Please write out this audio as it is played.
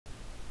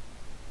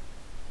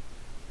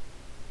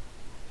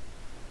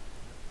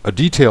A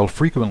detail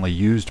frequently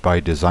used by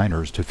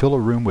designers to fill a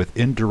room with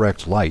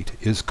indirect light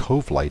is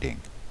cove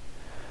lighting.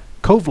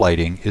 Cove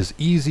lighting is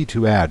easy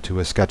to add to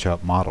a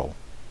SketchUp model.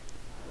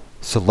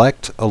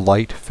 Select a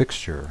light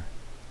fixture,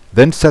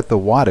 then set the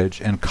wattage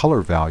and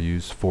color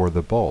values for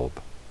the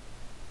bulb.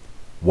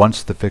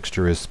 Once the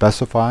fixture is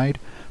specified,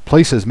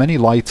 place as many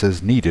lights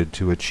as needed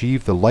to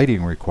achieve the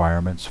lighting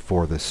requirements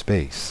for the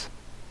space.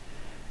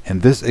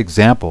 In this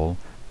example,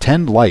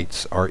 10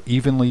 lights are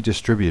evenly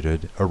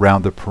distributed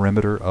around the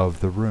perimeter of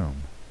the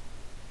room.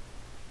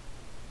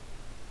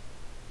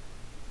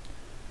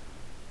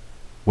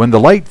 When the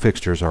light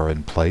fixtures are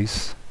in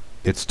place,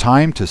 it's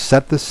time to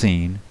set the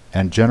scene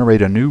and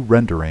generate a new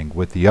rendering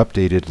with the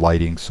updated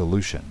lighting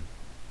solution.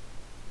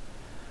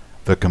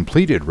 The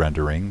completed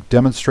rendering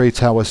demonstrates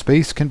how a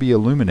space can be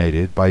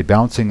illuminated by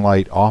bouncing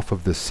light off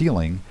of the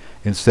ceiling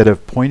instead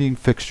of pointing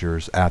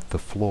fixtures at the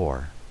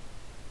floor.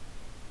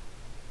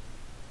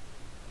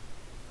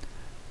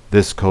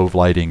 This cove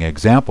lighting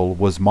example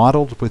was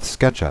modeled with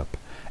SketchUp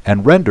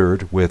and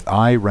rendered with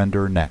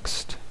IRender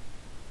next.